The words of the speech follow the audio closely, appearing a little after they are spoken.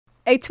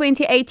A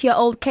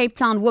 28-year-old Cape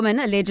Town woman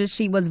alleges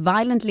she was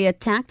violently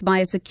attacked by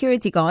a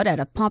security guard at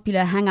a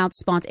popular hangout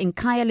spot in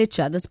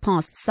Khayelitsha this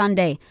past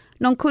Sunday.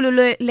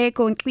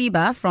 Nonkululeko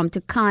Nkliba from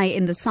Tukai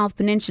in the South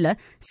Peninsula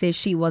says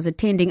she was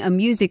attending a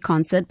music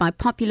concert by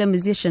popular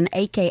musician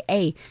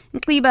AKA.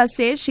 Nkliba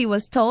says she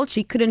was told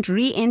she couldn't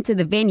re-enter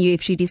the venue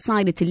if she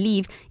decided to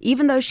leave,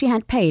 even though she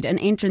had paid an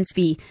entrance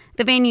fee.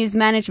 The venue's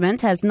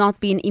management has not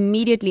been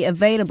immediately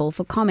available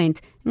for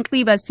comment.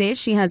 Nkliba says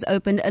she has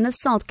opened an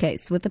assault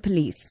case with the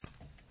police.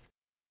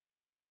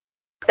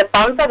 The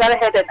bouncer that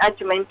I had an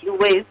argument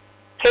with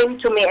came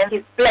to me and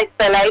he splashed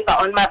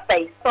saliva on my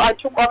face. So I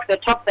took off the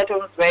top that I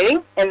was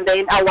wearing and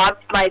then I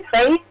wiped my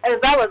face. As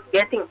I was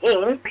getting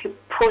in, he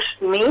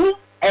pushed me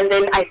and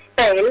then I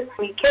fell.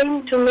 He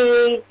came to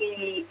me,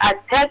 he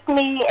attacked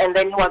me and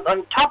then he was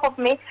on top of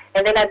me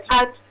and then I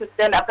tried to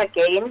stand up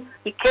again.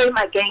 He came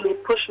again, he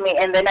pushed me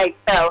and then I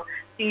fell.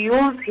 He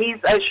used his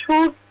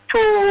shoes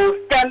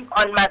to stamp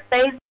on my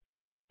face.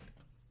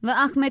 The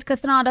Ahmed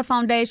Kathrada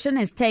Foundation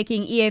is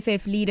taking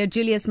EFF leader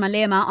Julius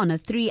Malema on a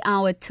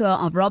 3-hour tour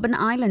of Robben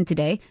Island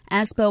today,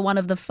 as per one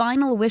of the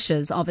final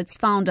wishes of its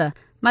founder.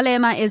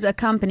 Malema is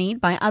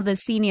accompanied by other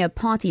senior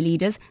party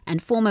leaders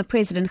and former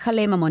President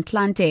Kgalema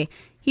Motlanthe.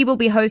 He will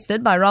be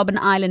hosted by Robben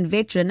Island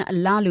veteran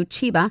Lalu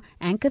Chiba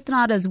and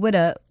Kathrada's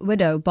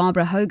widow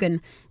Barbara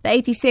Hogan. The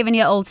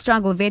 87-year-old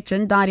struggle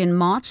veteran died in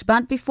March,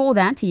 but before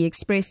that he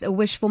expressed a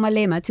wish for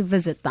Malema to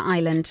visit the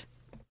island.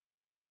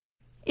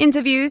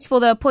 Interviews for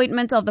the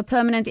appointment of the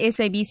permanent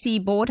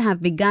SABC board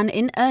have begun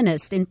in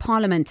earnest in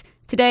Parliament.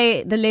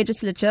 Today, the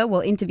legislature will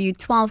interview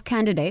 12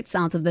 candidates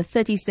out of the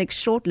 36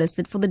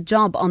 shortlisted for the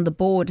job on the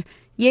board.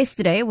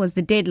 Yesterday was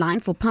the deadline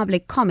for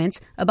public comments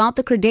about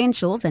the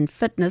credentials and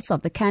fitness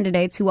of the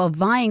candidates who are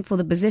vying for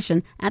the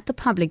position at the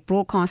public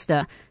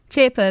broadcaster.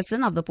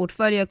 Chairperson of the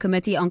Portfolio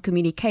Committee on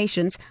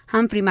Communications,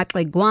 Humphrey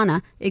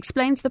Maxegwana,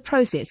 explains the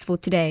process for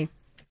today.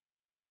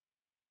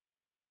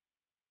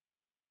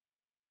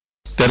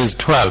 There is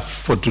 12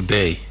 for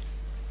today.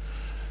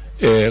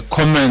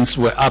 Comments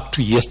were up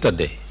to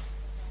yesterday.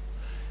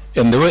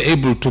 And they were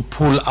able to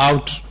pull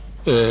out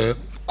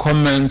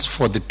comments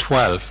for the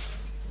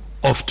 12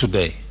 of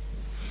today.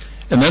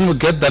 And then we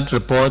get that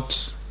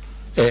report,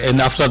 and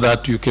after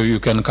that you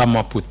can come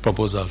up with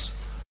proposals.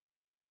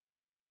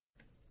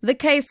 The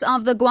case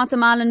of the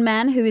Guatemalan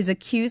man who is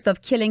accused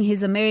of killing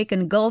his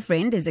American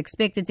girlfriend is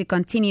expected to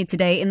continue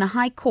today in the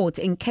High Court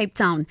in Cape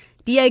Town.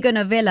 Diego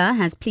Novella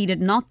has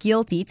pleaded not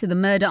guilty to the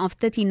murder of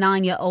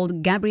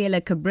 39-year-old Gabriela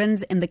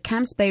Cabrins in the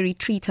Camps Bay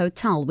Retreat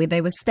Hotel where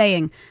they were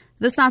staying.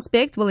 The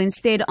suspect will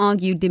instead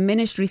argue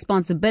diminished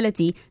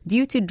responsibility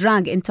due to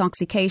drug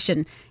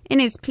intoxication. In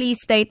his plea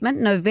statement,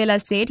 Novella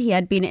said he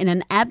had been in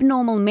an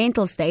abnormal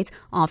mental state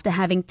after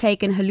having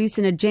taken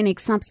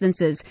hallucinogenic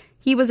substances.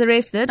 He was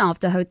arrested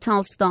after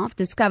hotel staff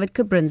discovered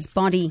Cabrins'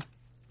 body.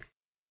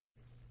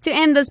 To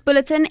end this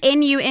bulletin,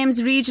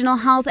 NUM's Regional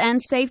Health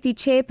and Safety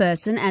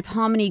Chairperson at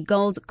Harmony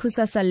Gold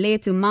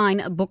Kusasaletu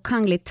Mine,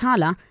 Bokang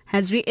Letala,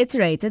 has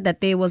reiterated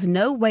that there was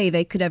no way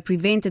they could have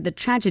prevented the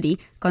tragedy,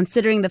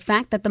 considering the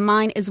fact that the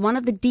mine is one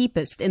of the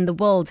deepest in the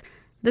world.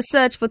 The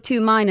search for 2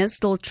 miners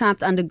still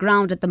trapped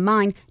underground at the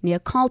mine near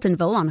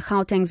Carltonville on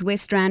Gauteng's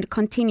West Rand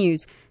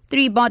continues.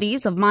 3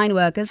 bodies of mine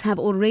workers have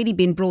already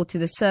been brought to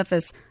the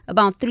surface.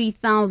 About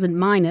 3,000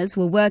 miners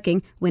were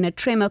working when a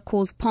tremor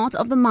caused part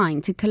of the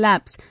mine to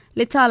collapse.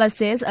 Letala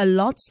says a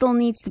lot still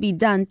needs to be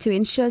done to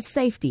ensure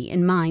safety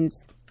in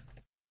mines.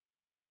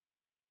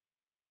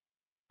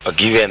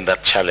 Given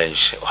that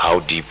challenge,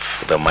 how deep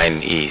the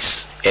mine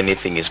is,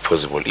 anything is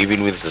possible.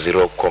 Even with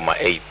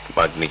 0.8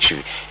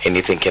 magnitude,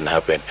 anything can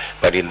happen.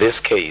 But in this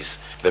case,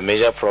 the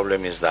major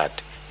problem is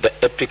that the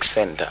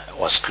epicenter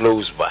was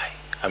close by.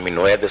 I mean,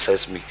 where the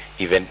seismic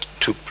event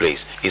took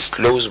place is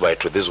close by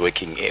to this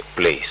working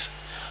place.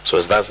 So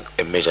that's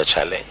a major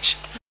challenge.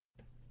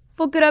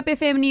 For Good Hope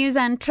FM News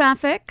and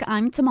Traffic,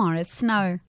 I'm Tamara Snow.